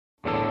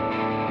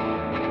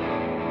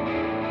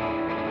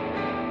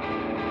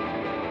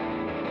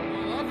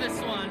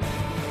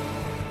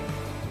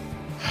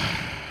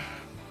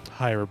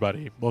Hi,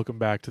 everybody. Welcome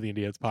back to the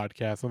Indians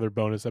podcast, another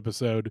bonus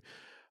episode.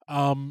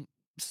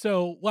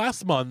 So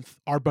last month,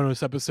 our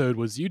bonus episode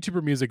was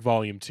YouTuber Music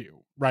Volume 2,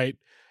 right?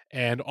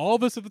 And all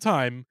of us at the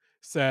time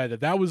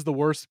said that was the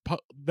worst,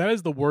 that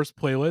is the worst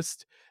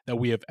playlist that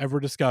we have ever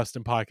discussed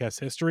in podcast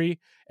history,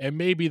 and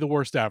maybe the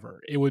worst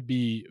ever. It would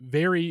be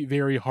very,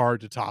 very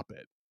hard to top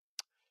it.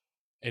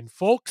 And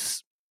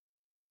folks,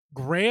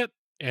 Grant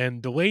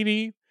and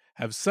Delaney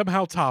have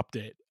somehow topped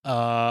it.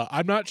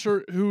 I'm not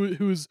sure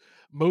who's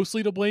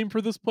mostly to blame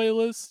for this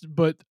playlist,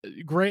 but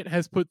Grant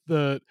has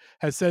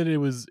said it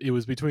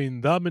was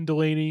between them and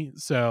Delaney,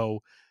 so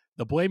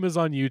the blame is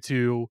on you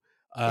two.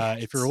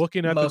 If you're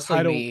looking at the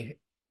title, me.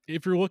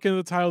 If you're looking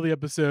at the title of the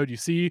episode, you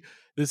see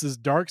this is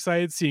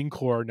Darksided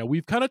Scenecore. Now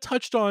we've kind of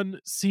touched on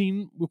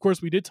Scene. Of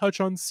course, we did touch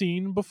on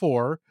Scene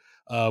before.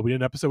 We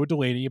did an episode with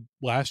Delaney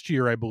last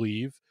year, I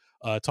believe.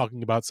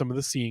 Talking about some of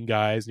the Scene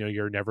guys,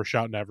 your Never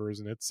Shout Nevers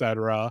and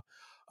etc.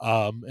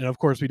 And of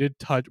course,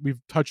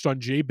 we've touched on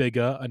Jay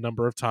Bigga a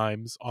number of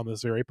times on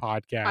this very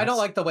podcast. I don't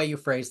like the way you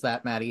phrased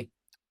that, Maddie.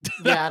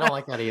 Yeah, I don't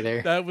like that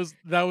either. that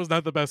was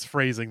not the best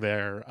phrasing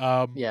there.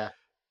 Yeah,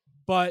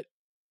 but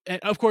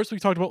and of course, we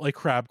talked about like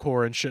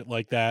crabcore and shit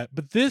like that.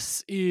 But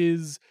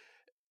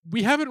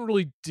we haven't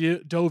really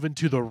dove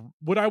into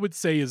what I would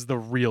say is the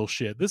real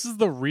shit. This is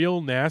the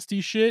real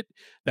nasty shit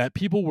that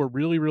people were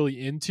really, really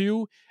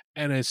into.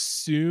 And as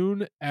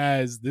soon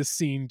as this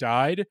scene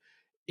died,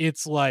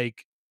 it's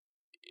like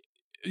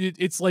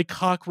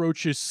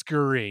cockroaches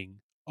scurrying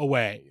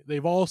away.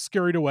 They've all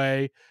scurried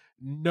away.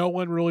 No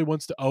one really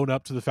wants to own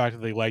up to the fact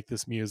that they like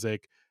this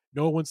music.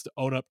 No one wants to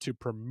own up to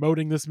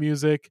promoting this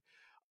music.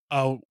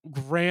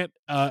 Grant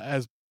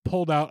has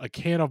pulled out a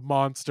can of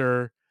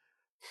Monster.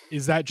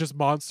 Is that just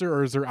Monster,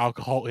 or is there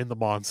alcohol in the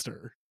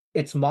Monster?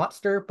 It's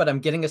Monster, but I'm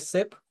getting a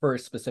sip for a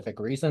specific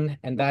reason,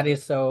 and that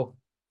is so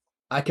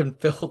I can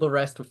fill the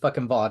rest with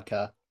fucking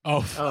vodka.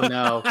 Oh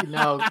no.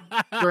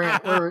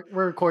 Grant,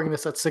 we're recording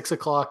this at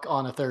 6:00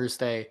 on a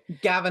Thursday.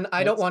 Gavin,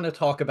 I don't want to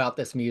talk about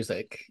this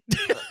music.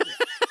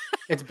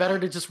 It's better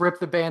to just rip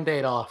the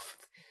Band-Aid off.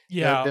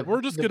 Yeah,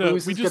 we're just gonna.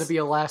 This is gonna be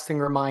a lasting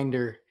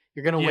reminder.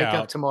 You're gonna wake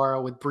up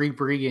tomorrow with Brie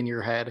Brie in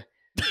your head.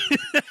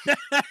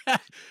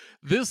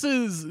 This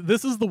is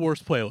the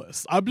worst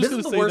playlist. I'm just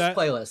going to say that.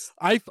 Playlist.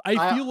 I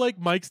feel like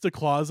Mike's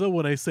DeClaza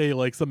when I say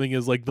like something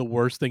is like the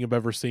worst thing I've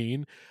ever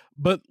seen.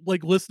 But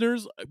like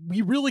listeners,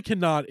 we really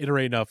cannot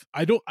iterate enough.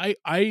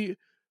 I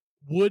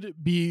would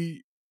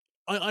be,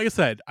 like I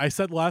said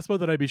last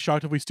month that I'd be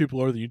shocked if we stooped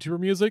lower than YouTuber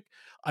music.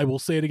 I will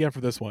say it again for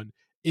this one.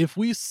 If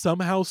we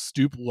somehow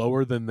stoop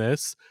lower than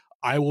this,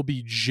 I will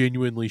be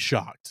genuinely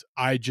shocked.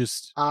 I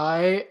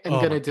am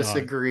going to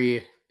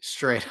disagree.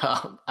 Straight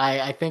up,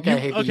 I think I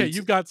hate. Okay,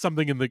 you've got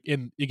something you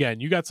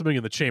got something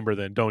in the chamber,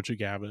 then, don't you,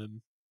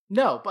 Gavin?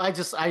 No,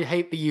 but I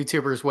hate the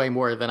YouTubers way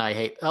more than I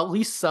hate. At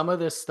least some of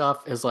this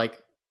stuff is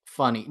like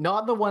funny.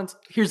 Not the ones.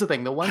 Here's the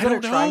thing: the ones that are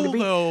trying to be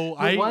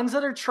ones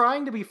that are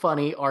trying to be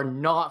funny are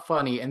not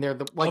funny, and they're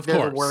the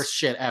worst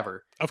shit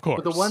ever. Of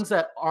course, but the ones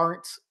that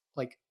aren't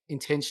like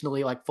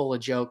intentionally like full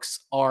of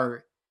jokes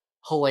are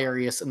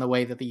hilarious in the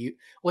way that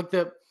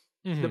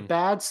the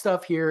bad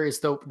stuff here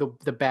is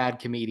the bad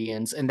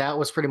comedians, and that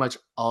was pretty much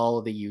all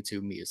of the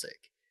YouTube music.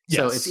 Yes.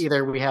 So it's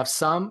either we have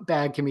some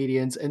bad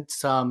comedians and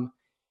some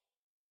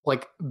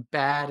like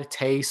bad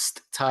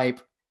taste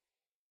type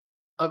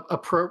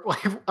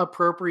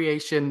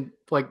appropriation,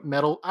 like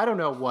metal. I don't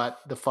know what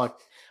the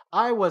fuck.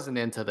 I wasn't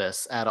into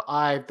this at all.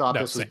 I thought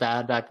this was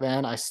bad back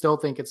then. I still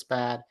think it's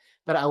bad,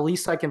 but at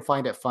least I can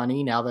find it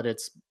funny now that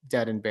it's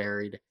dead and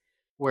buried.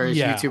 Whereas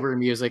YouTuber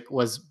music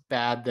was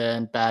bad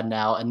then, bad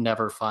now, and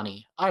never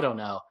funny. I don't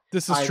know.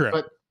 This is true.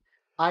 But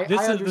I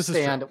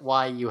understand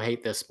why you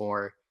hate this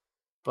more.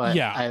 But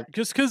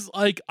just because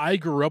like I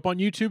grew up on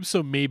YouTube,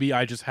 so maybe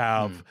I just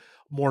have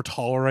more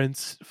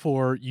tolerance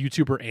for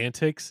YouTuber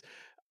antics.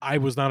 I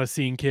was not a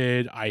Scene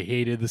kid. I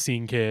hated the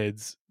Scene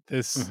kids.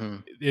 This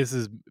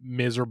is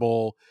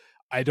miserable.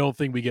 I don't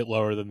think we get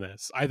lower than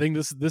this. I think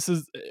this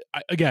is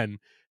again.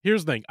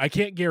 Here's the thing. I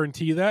can't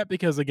guarantee that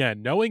because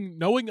again,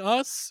 knowing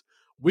us.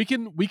 We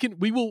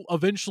will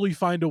eventually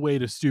find a way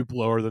to stoop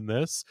lower than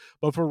this.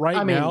 But for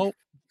right now,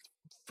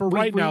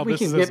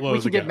 this is as low as it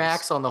goes. We can get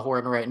Max on the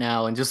horn right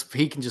now, and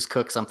he can just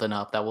cook something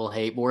up that we'll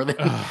hate more than.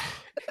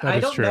 I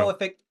don't know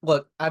if it.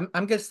 Look, I'm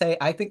gonna say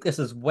I think this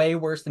is way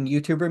worse than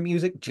YouTuber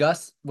music.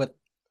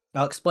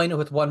 I'll explain it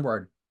with one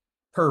word: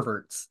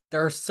 perverts.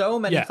 There are so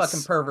many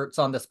fucking perverts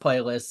on this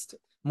playlist.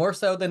 More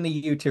so than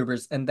the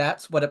YouTubers, and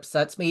that's what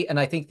upsets me. And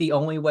I think the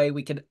only way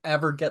we could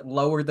ever get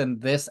lower than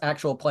this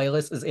actual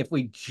playlist is if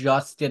we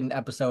just did an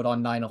episode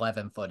on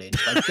 9/11 footage.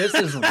 Like, this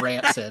is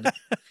rancid.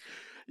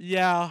 We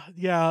just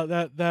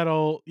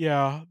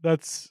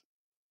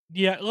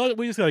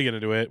gotta get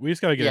into it.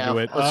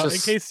 In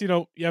case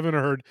you haven't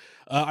heard,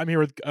 I'm here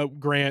with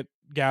Grant,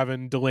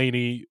 Gavin,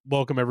 Delaney.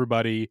 Welcome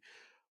everybody.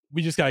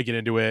 We just gotta get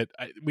into it.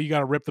 We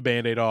gotta rip the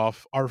Band-Aid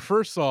off. Our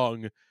first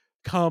song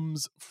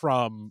comes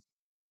from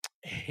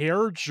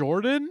Hair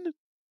Jordan?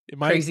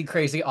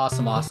 Crazy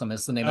Awesome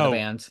is the name of the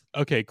band.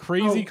 Okay,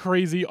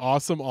 Crazy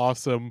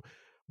Awesome.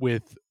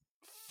 with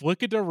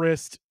Flick a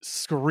Wrist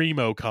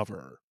Screamo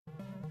cover.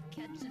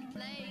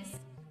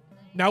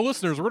 Now,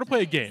 listeners, we're gonna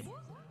play a game.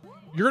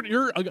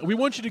 We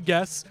want you to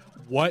guess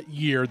what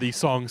year these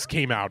songs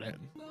came out in,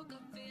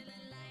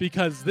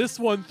 because this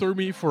one threw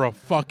me for a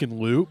fucking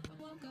loop.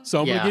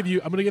 So I'm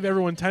gonna give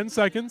everyone 10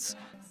 seconds.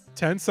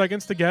 10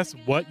 seconds to guess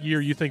what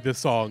year you think this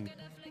song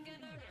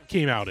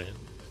came out in.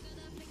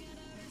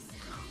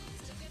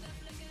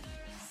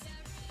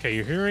 Okay,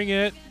 you're hearing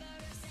it.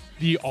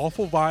 The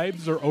awful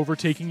vibes are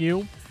overtaking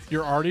you.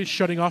 You're already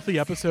shutting off the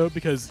episode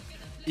because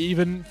you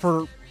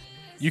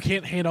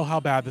can't handle how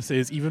bad this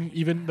is,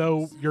 even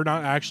though you're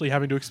not actually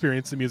having to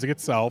experience the music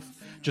itself,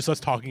 just us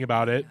talking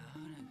about it.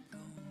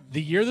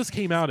 The year this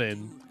came out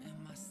in,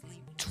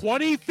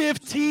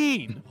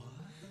 2015.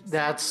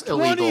 That's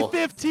illegal.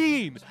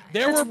 2015.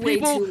 That's way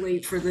too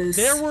late for this.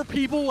 There were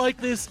people like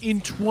this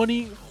in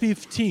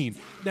 2015.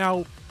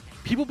 Now,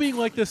 people being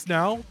like this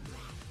now,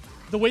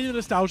 the way the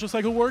nostalgia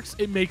cycle works,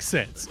 it makes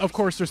sense. Of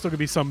course, there's still gonna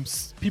be some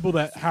people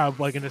that have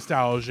like a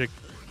nostalgic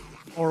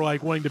or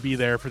like wanting to be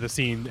there for the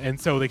scene, and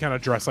so they kind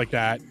of dress like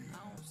that.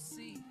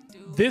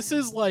 This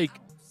is like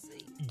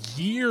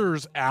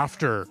years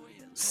after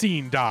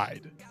Scene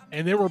died,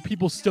 and there were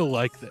people still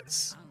like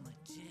this.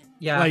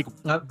 Yeah, like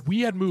we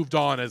had moved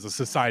on as a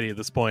society at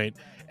this point,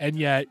 and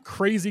yet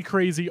crazy,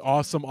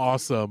 awesome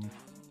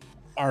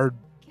are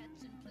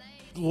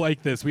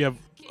like this. We have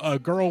a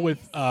girl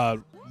with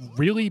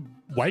really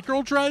white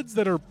girl dreads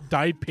that are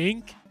dyed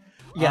pink.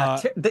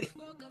 Yeah, they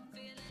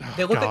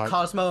look at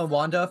Cosmo and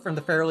Wanda from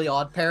the Fairly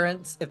Odd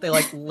Parents if they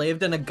like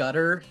lived in a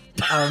gutter.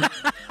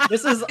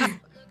 This is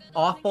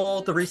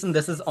awful. The reason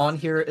this is on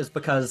here is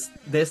because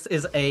this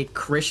is a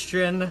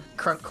Christian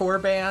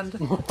crunkcore band.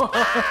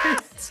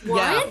 What?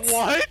 Yeah.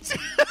 What?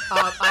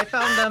 I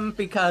found them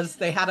because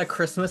they had a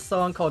Christmas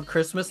song called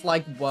Christmas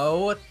Like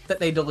Whoa that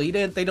they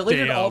deleted. They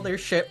deleted all their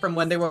shit from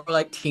when they were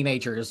like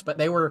teenagers, but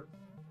they were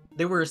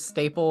a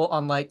staple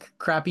on like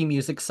crappy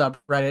music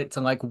subreddits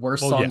and like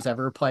worst songs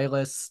ever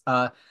playlists.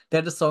 They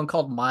had a song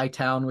called My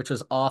Town, which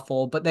was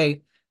awful, but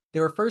they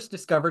were first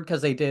discovered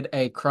because they did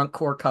a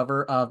crunkcore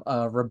cover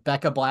of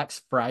Rebecca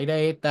Black's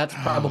Friday. That's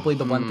probably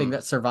the one thing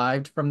that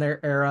survived from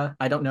their era.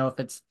 I don't know if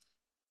it's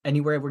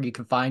anywhere where you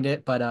can find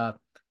it, but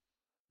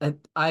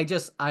I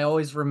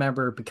always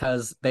remember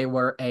because they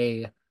were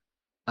a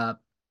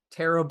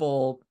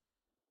terrible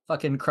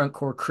fucking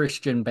crunkcore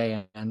Christian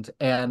band.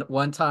 And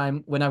one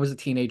time when I was a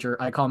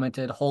teenager, I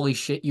commented, "Holy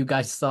shit, you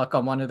guys suck"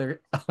 on one of their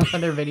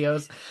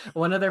videos.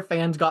 One of their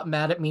fans got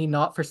mad at me,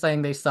 not for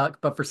saying they suck,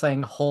 but for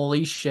saying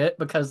 "holy shit"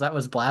 because that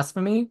was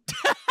blasphemy.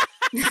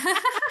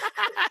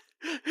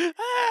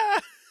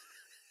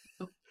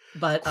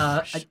 But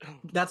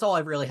that's all I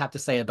really have to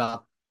say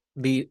about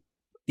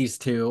these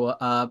two.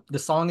 The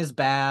song is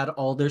bad,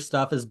 all their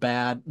stuff is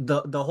bad,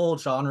 the whole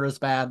genre is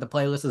bad, the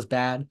playlist is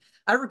bad.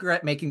 I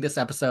regret making this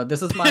episode.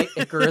 This is my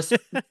Icarus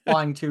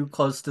flying too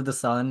close to the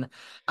sun.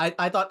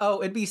 I thought,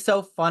 oh, it'd be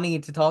so funny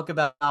to talk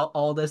about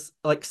all this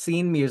like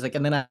scene music,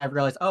 and then I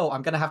realized, oh,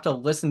 I'm gonna have to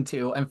listen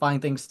to and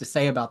find things to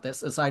say about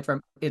this aside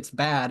from it's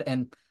bad,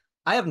 and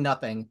I have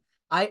nothing.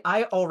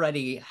 I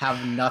already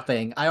have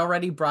nothing. I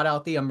already brought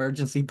out the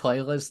emergency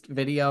playlist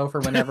video for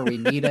whenever we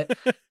need it.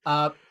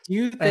 Do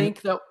you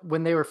think that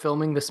when they were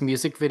filming this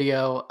music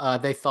video,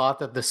 they thought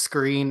that the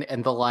screen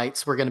and the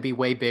lights were going to be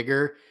way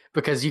bigger?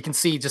 Because you can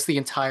see just the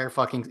entire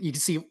you can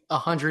see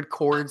 100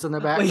 cords in the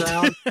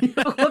background.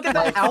 Look at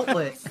that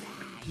outlet.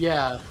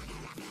 Yeah.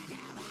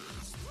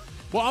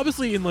 Well,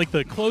 obviously in like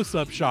the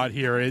close-up shot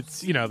here,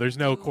 it's, there's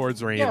no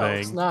cords or anything. Yeah,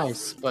 it's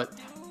nice, but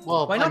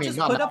well, why not just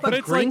put up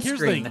a green here's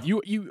screen? The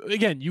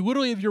thing. You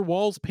literally have your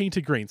walls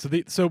painted green.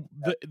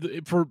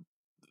 For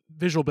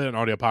visual bit and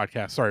audio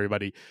podcast, sorry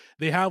everybody,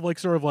 they have like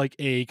sort of like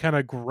a kind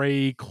of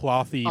gray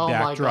clothy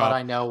backdrop. My God,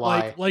 I know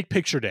why. Like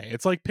picture day.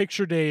 It's like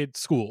picture day at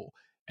school.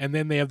 And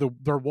then they have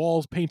their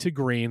walls painted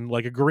green,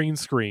 like a green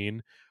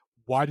screen.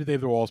 Why did they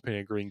have their walls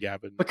painted green,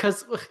 Gavin?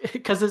 Because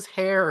his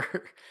hair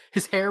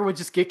would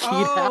just get keyed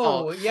out.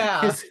 Oh,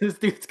 yeah. This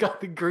dude's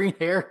got the green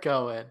hair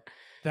going.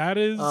 That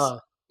is,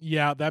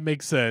 yeah, that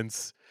makes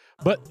sense.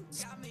 But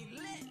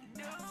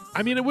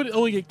I mean, it would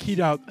only get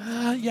keyed out.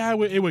 Yeah,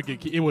 it would get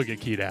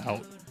keyed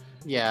out.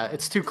 Yeah,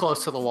 it's too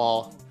close to the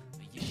wall.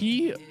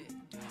 I'm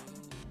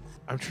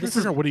trying to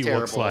figure out what he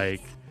looks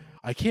like.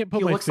 I can't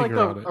put my finger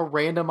on it. He looks like a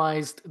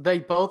randomized. They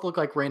both look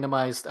like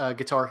randomized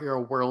Guitar Hero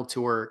World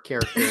Tour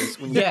characters.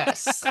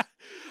 Yes.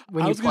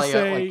 When you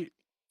play like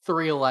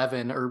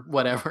 311 or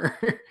whatever.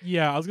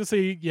 Yeah, I was gonna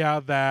say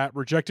that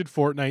rejected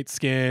Fortnite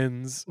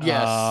skins.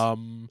 Yes.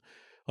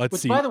 Let's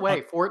see. By the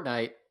way,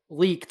 Fortnite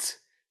leaked.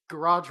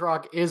 Garage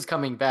Rock is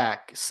coming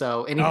back,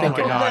 so anything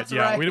can happen.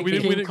 Yeah, we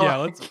didn't.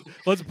 Yeah,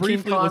 let's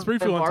briefly touch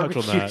on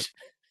that.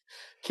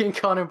 King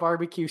Kong and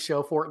Barbecue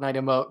Show Fortnite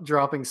emote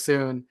dropping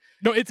soon.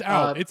 No, it's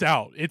out. It's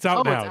out now. It's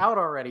out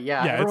already.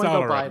 Yeah, everyone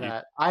go buy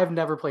that. I have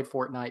never played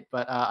Fortnite,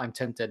 but I'm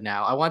tempted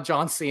now. I want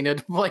John Cena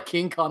to play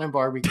King Kong and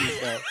Barbecue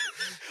Show.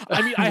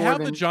 I mean, I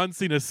have the John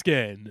Cena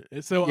skin,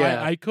 so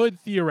yeah. I could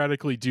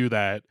theoretically do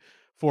that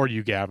for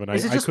you, Gavin.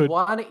 Is it just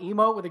one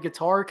emote with a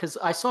guitar? Because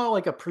I saw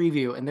like a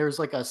preview, and there's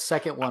like a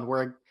second one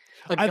where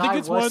I think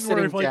it's one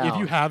where if you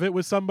down. have it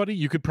with somebody,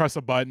 you could press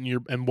a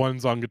button and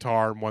one's on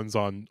guitar and one's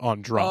on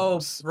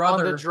drums. Oh,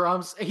 brother. On the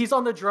drums. He's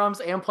on the drums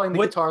and playing the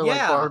guitar like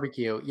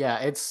barbecue. Yeah,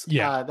 it's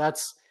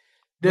that's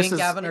Me and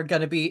Gavin are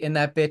going to be in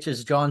that bitch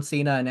as John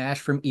Cena and Ash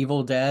from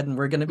Evil Dead, and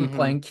we're going to be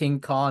playing King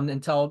Kong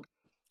until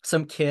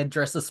some kid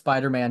dressed as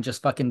Spider-Man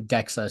just fucking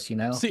decks us, you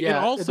know? See, and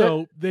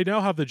also, they now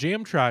have the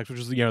jam tracks, which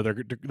is,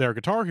 their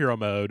Guitar Hero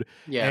mode.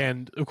 Yeah.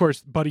 And, of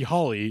course, Buddy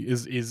Holly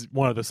is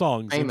one of the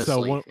songs.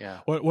 Famously, and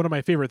so one of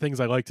my favorite things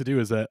I like to do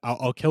is that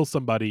I'll kill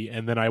somebody,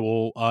 and then I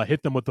will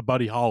hit them with the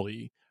Buddy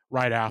Holly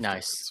right after.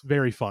 Nice. It's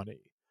very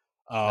funny.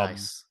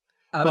 Nice.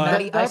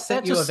 Maddie, I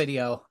sent you a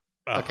video.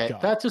 Okay,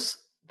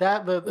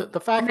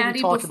 the fact Maddie, that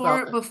we talk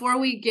about before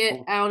we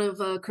get out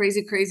of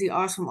crazy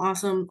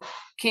awesome,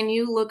 can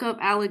you look up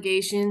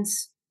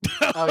allegations?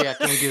 Oh yeah,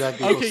 can we do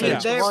that?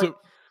 Okay,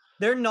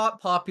 they're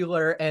not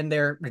popular and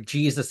they're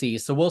Jesus-y,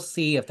 so we'll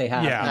see if they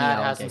have. Yeah,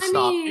 that hasn't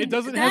stopped. It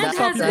doesn't have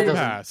stop people in the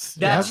past.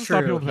 That's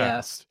true.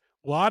 A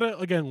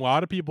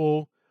lot of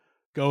people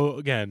go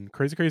again.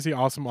 Crazy,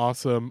 awesome. All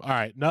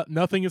right,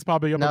 nothing is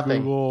popping up on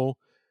Google.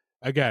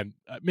 Again,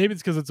 maybe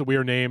it's because it's a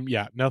weird name.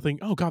 Yeah, nothing.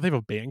 Oh god, they have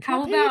a Bandcamp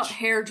How page? about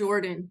Hair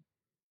Jordan?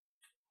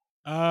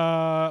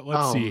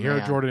 Let's see.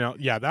 Hair Jordan.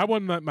 Yeah, that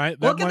one.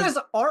 Look at this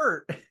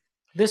art.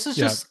 This is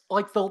just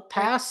like the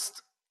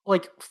past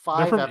 5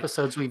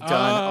 episodes we've done.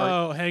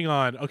 Oh, hang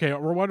on. Okay,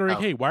 we're wondering.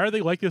 Hey, why are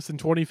they like this in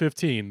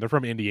 2015? They're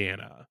from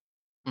Indiana.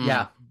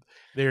 Yeah,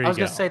 there you go. I was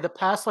gonna say the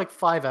past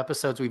 5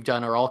 episodes we've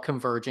done are all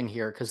converging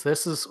here because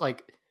this is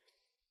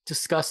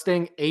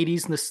disgusting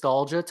 80s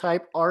nostalgia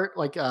type art,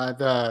 like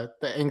the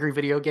angry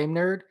video game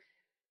nerd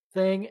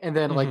thing, and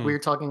then we were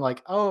talking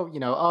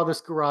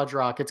this garage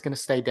rock, it's gonna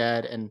stay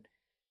dead, and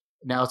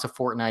now it's a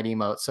Fortnite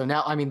emote. So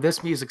now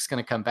this music's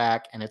gonna come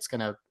back, and it's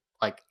gonna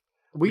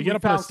we gotta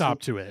put a stop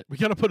to it. We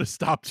gotta put a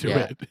stop to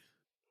it.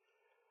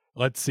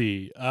 Let's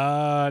see.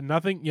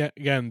 Nothing yet.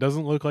 Again,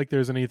 doesn't look like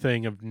there's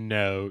anything of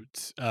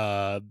note.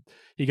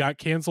 He got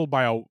canceled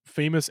by a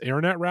famous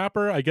internet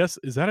rapper. I guess,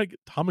 is that a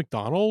Tom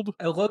McDonald?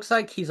 It looks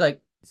like he's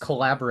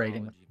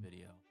collaborating.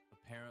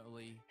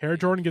 Hair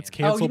Jordan gets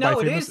canceled by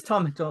famous... it is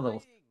Tom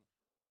McDonald.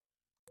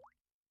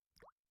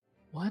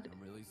 What? I'm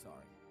really sorry.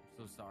 I'm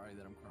so sorry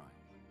that I'm crying.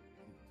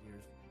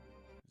 Tears.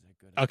 Is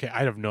that good? Okay,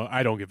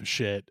 I don't give a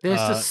shit.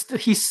 Is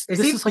he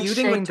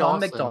feuding with Tom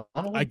McDonald?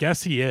 I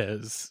guess he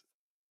is.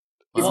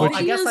 Well,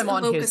 I guess I'm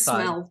on his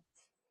side.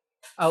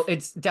 Oh,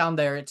 it's down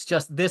there. It's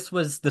just this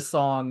was the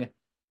song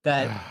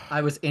that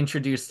I was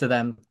introduced to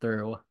them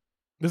through.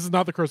 This is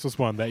not the Christmas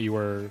one that you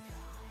were...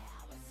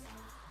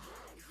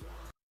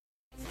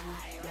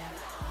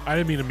 I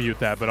didn't mean to mute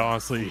that, but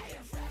honestly...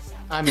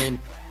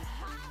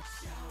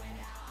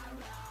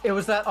 It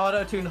was that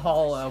auto-tune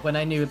hollow when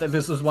I knew that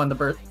this was one of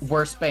the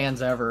worst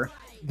bands ever.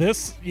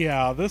 This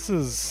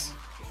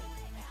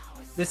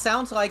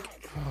sounds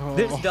like...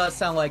 This does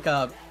sound like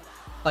a...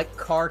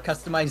 car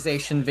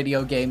customization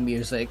video game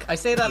music. I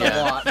say that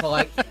a lot,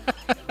 but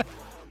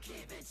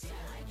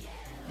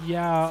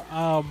yeah,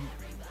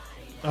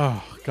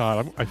 oh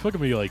god, I feel like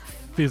I'm gonna be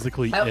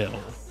physically ill.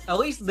 At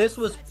least this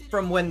was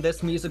from when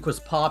this music was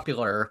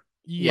popular.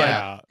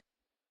 Yeah.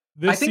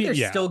 I think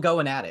they're still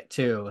going at it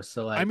too.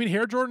 So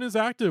Hair Jordan is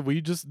active.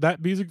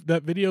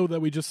 That video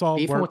that we just saw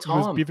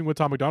beefing with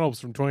Tom McDonald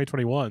was from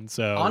 2021.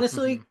 So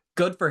honestly,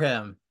 good for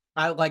him.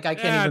 I can't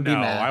even be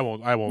mad. I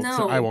won't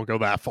go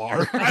that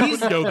far. I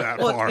wouldn't go that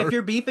far. If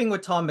you're beefing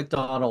with Tom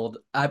McDonald,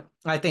 I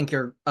think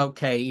you're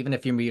okay, even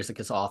if your music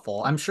is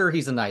awful. I'm sure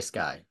he's a nice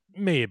guy.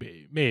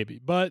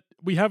 Maybe. But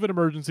we have an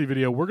emergency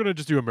video. We're gonna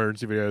just do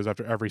emergency videos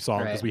after every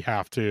song because we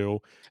have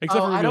to.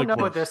 Except I don't know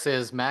what this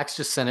is. Max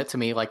just sent it to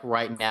me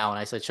right now, and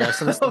I said, "Should I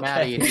send this to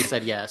Maddie?" And he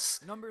said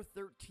yes. Number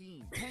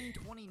 13,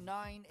 10:29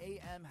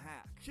 a.m.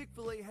 hack.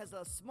 Chick-fil-A has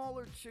a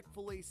smaller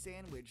Chick-fil-A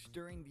sandwich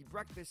during the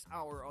breakfast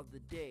hour of the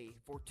day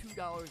for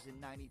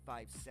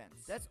 $2.95.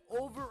 That's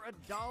over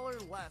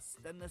 $1 less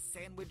than the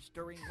sandwich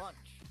during lunch.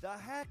 The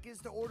hack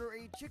is to order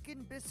a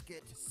chicken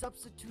biscuit,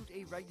 substitute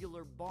a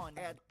regular bun,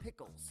 add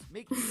pickles.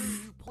 Make sure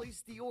you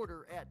place the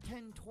order at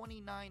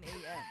 10:29 a.m.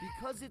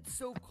 Because it's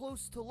so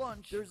close to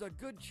lunch, there's a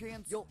good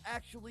chance you'll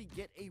actually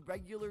get a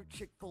regular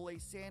Chick-fil-A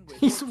sandwich.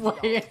 He's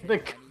way in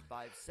the...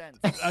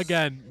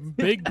 Again,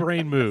 big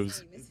brain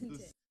moves.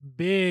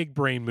 Big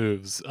brain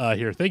moves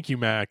here. Thank you,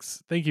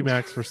 Max. Thank you,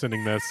 Max, for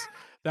sending this.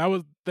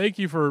 Thank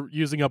you for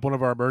using up one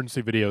of our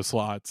emergency video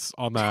slots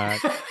on that.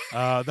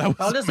 That was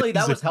honestly amazing.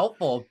 That was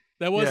helpful.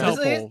 That was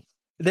helpful.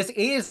 This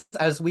is,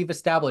 as we've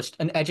established,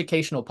 an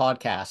educational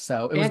podcast,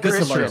 so it was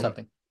good to learn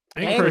something.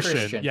 And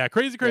Christian. Yeah,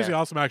 Crazy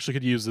Awesome actually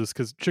could use this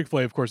because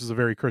Chick-fil-A, of course, is a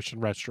very Christian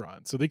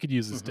restaurant, so they could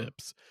use his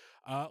tips.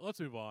 Let's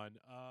move on.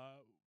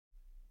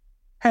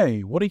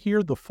 Hey, want to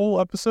hear the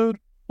full episode?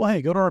 Well,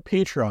 hey, go to our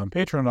Patreon,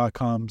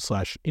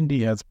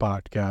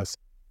 patreon.com/IndieHeadsPodcast,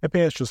 and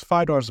pay us just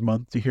 $5 a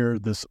month to hear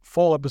this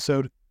full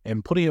episode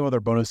and plenty of other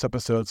bonus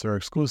episodes that are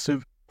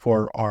exclusive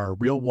for our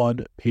Real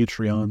One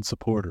Patreon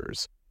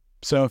supporters.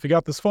 So if you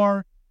got this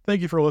far,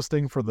 Thank you for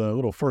listening for the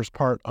little first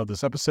part of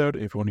this episode.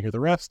 If you want to hear the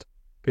rest,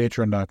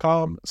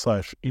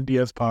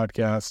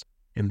 patreon.com/Indiaspodcast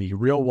in the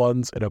real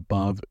ones and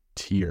above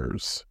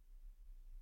tiers.